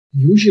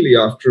Usually,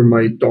 after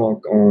my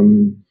talk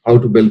on how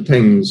to build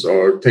things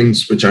or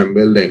things which I'm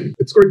building,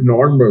 it's quite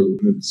normal.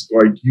 It's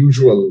quite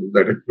usual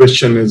that a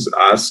question is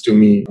asked to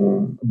me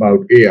about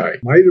AI.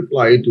 My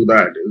reply to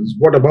that is,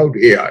 what about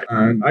AI?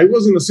 And I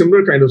was in a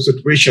similar kind of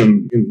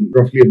situation in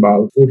roughly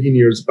about 14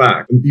 years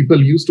back, and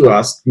people used to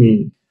ask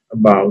me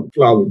about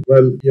cloud.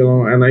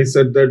 And I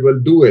said that, well,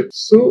 do it.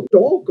 So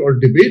talk or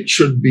debate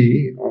should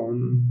be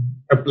on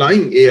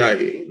applying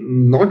AI,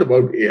 not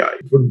about AI.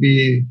 It would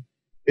be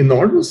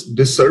enormous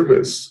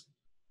disservice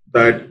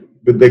that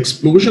with the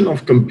explosion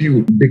of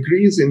compute,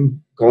 decrease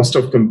in cost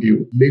of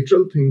compute,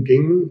 lateral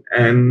thinking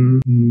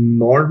and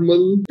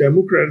normal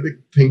democratic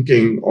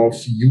thinking of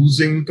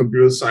using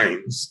computer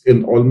science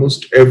in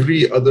almost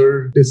every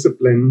other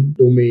discipline,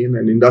 domain,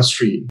 and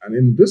industry. And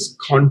in this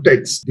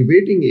context,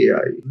 debating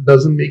AI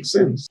doesn't make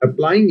sense.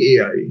 Applying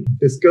AI,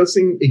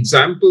 discussing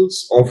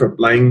examples of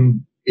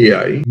applying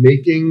AI,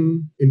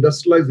 making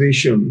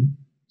industrialization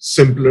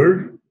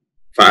simpler,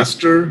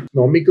 faster,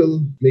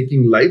 economical,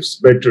 making lives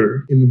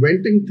better,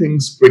 inventing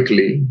things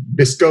quickly,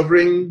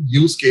 discovering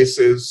use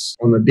cases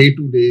on a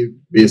day-to-day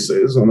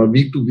basis, on a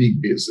week-to-week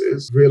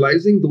basis,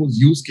 realizing those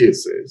use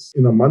cases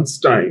in a month's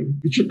time.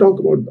 We should talk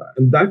about that.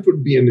 And that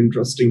would be an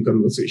interesting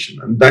conversation,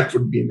 and that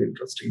would be an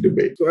interesting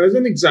debate. So as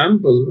an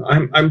example,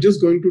 I'm just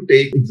going to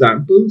take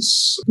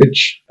examples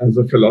which, as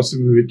a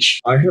philosophy, which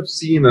I have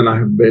seen and I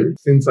have built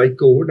since I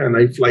code and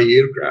I fly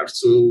aircraft.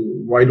 So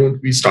why don't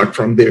we start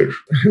from there?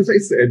 As I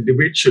said,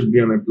 debate should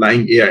be on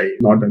applying AI,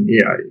 not an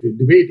AI. If we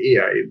debate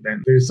AI,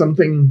 then there's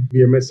something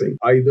we are missing.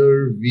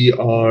 Either we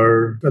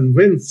are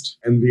convinced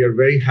and we are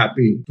very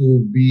happy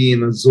to be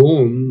in a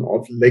zone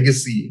of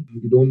legacy.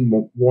 We don't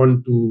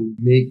want to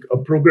make a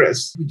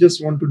progress. We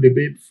just want to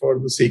debate for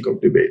the sake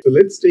of debate. So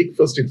let's take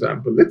first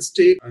example. Let's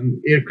take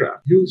an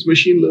aircraft. Use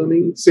machine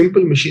learning,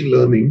 simple machine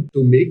learning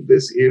to make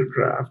this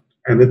aircraft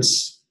and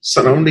its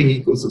surrounding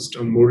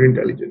ecosystem more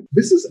intelligent.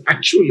 This is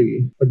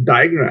actually a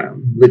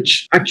diagram,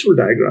 which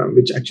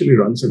actually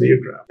runs an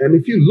aircraft. And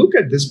if you look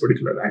at this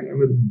particular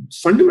diagram, it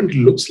fundamentally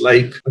looks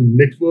like a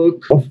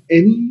network of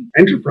any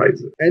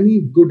enterprise,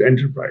 any good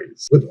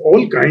enterprise, with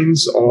all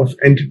kinds of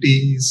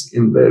entities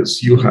in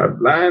this. You have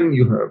LAN,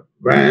 you have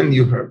WAN,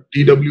 you have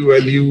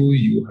TWLU,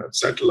 you have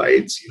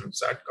satellites, you have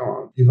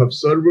SATCOM, you have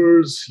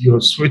servers, you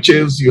have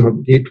switches, you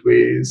have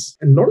gateways.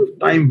 And a lot of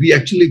time we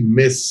actually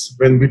miss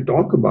when we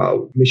talk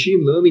about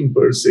machine learning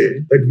per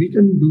se, that we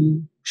can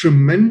do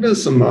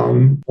tremendous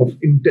amount of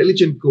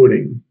intelligent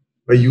coding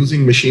by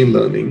using machine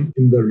learning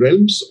in the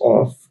realms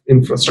of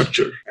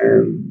infrastructure.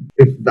 And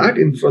if that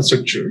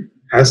infrastructure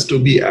has to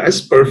be as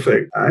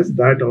perfect as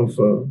that of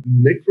a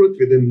network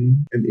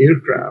within an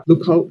aircraft,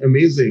 look how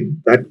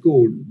amazing that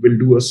code will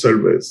do a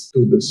service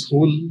to this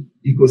whole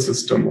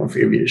ecosystem of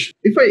aviation.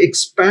 If I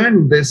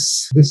expand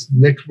this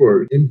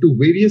network into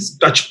various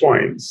touch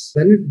points,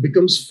 then it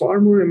becomes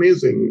far more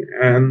amazing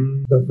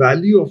and the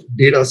value of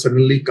data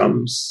suddenly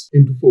comes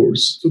into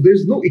force. So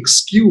there's no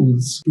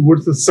excuse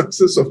towards the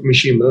success of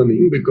machine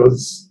learning,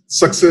 because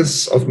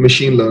success of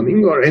machine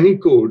learning or any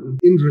code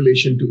in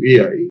relation to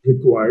AI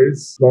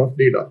requires a lot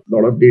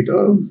of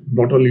data,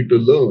 not only to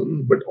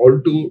learn, but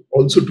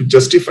also to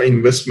justify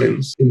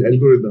investments in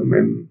algorithm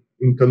and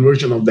in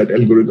conversion of that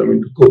algorithm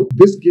into code.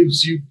 This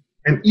gives you,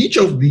 and each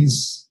of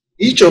these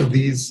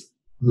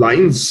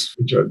lines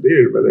which are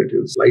there, whether it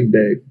is flight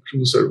deck,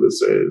 crew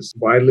services,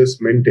 wireless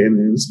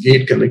maintenance,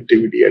 gate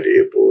connectivity at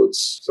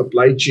airports,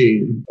 supply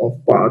chain of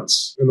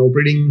parts, an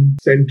operating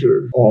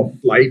center of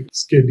flight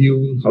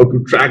schedule, how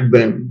to track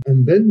them,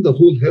 and then the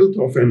whole health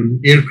of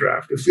an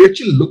aircraft. If you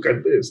actually look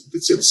at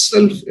this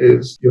itself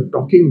is, you're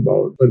talking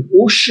about an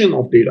ocean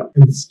of data,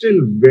 and still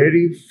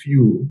very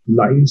few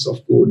lines of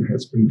code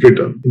has been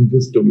written in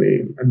this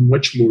domain, and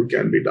much more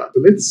can be done.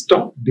 So let's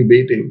stop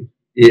debating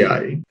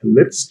AI and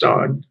let's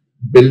start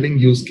building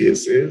use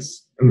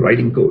cases and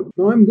writing code.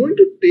 Now I'm going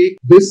to take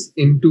this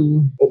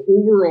into an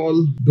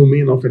overall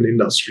domain of an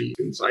industry.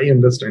 Since I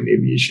understand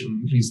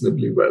aviation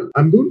reasonably well,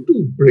 I'm going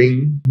to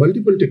bring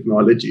multiple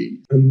technology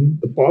and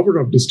the power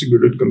of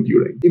distributed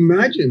computing.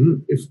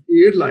 Imagine if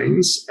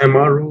airlines,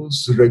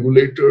 MROs,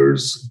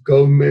 regulators,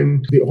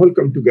 government, they all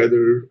come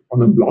together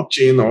on a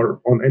blockchain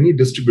or on any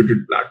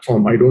distributed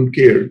platform, I don't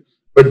care.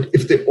 But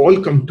if they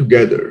all come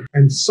together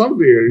and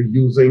somewhere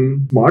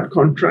using smart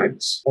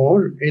contracts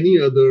or any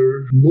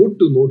other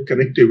node-to-node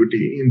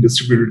connectivity in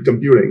distributed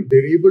computing,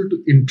 they're able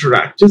to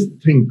interact. Just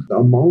think the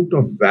amount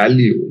of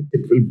value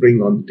it will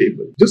bring on the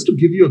table. Just to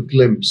give you a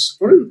glimpse,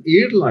 for an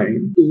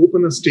airline to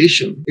open a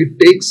station, it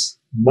takes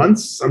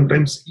months,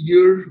 sometimes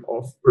year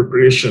of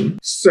preparation,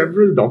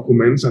 several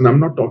documents, and I'm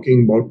not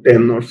talking about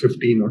 10 or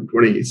 15 or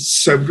 20,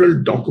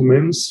 several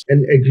documents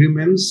and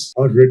agreements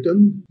are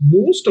written.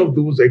 Most of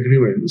those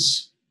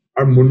agreements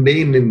are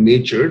mundane in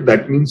nature.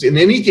 That means in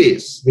any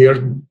case, they are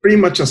pretty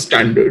much a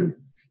standard.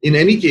 In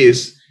any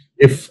case,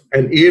 if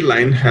an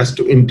airline has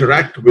to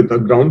interact with the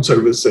ground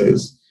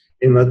services,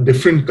 in a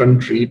different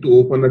country to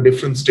open a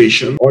different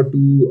station, or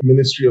to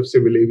Ministry of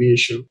Civil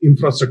Aviation,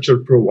 infrastructure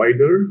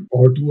provider,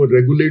 or to a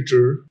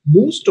regulator.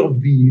 Most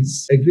of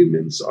these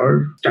agreements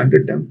are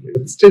standard templates,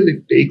 but still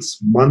it takes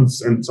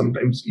months and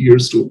sometimes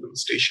years to open a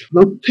station.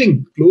 Now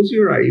close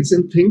your eyes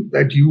and think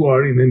that you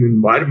are in an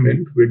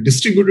environment where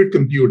distributed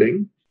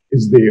computing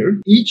is there.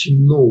 Each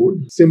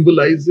node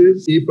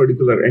symbolizes a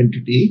particular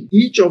entity.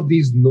 Each of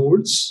these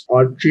nodes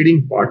are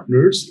trading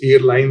partners,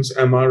 airlines,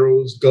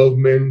 MROs,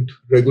 government,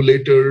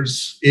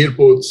 regulators,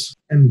 airports,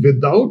 and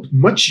without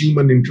much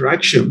human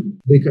interaction,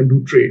 they can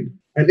do trade.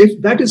 And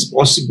if that is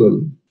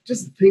possible,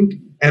 just think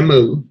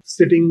ML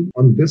sitting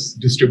on this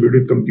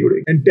distributed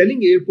computing and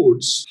telling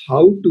airports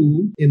how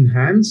to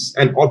enhance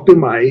and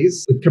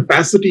optimize the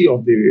capacity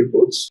of their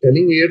airports,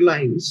 telling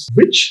airlines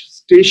which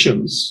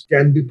stations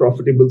can be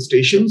profitable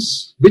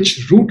stations,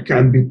 which route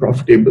can be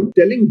profitable,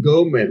 telling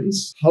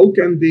governments how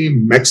can they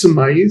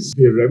maximize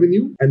their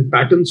revenue and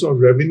patterns of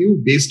revenue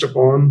based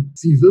upon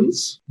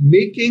seasons,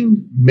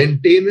 making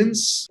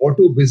maintenance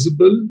auto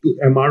visible to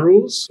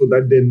MROs so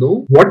that they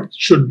know what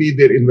should be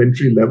their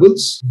inventory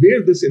levels,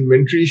 where this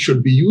inventory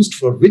should be used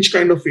for which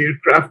kind of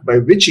aircraft, by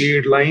which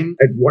airline,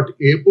 at what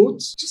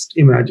airports. Just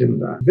imagine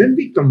that. When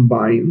we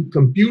combine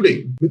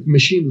computing with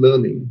machine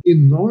learning,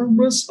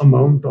 enormous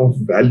amount of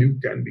value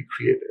can be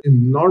created.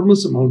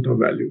 Enormous amount of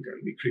value can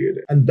be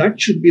created. And that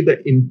should be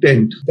the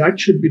intent. That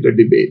should be the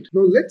debate.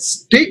 Now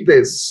let's take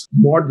this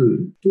model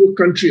to a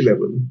country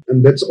level.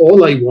 And that's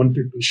all I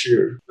wanted to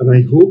share. And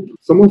I hope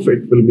some of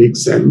it will make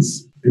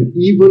sense. And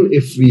even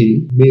if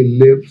we may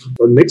live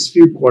for next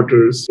few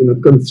quarters in a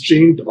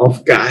constraint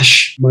of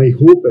cash, my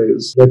hope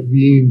is that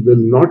we will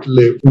not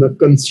live in a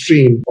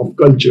constraint of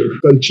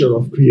culture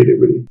of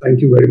creativity. Thank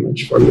you very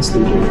much for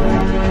listening to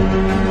me.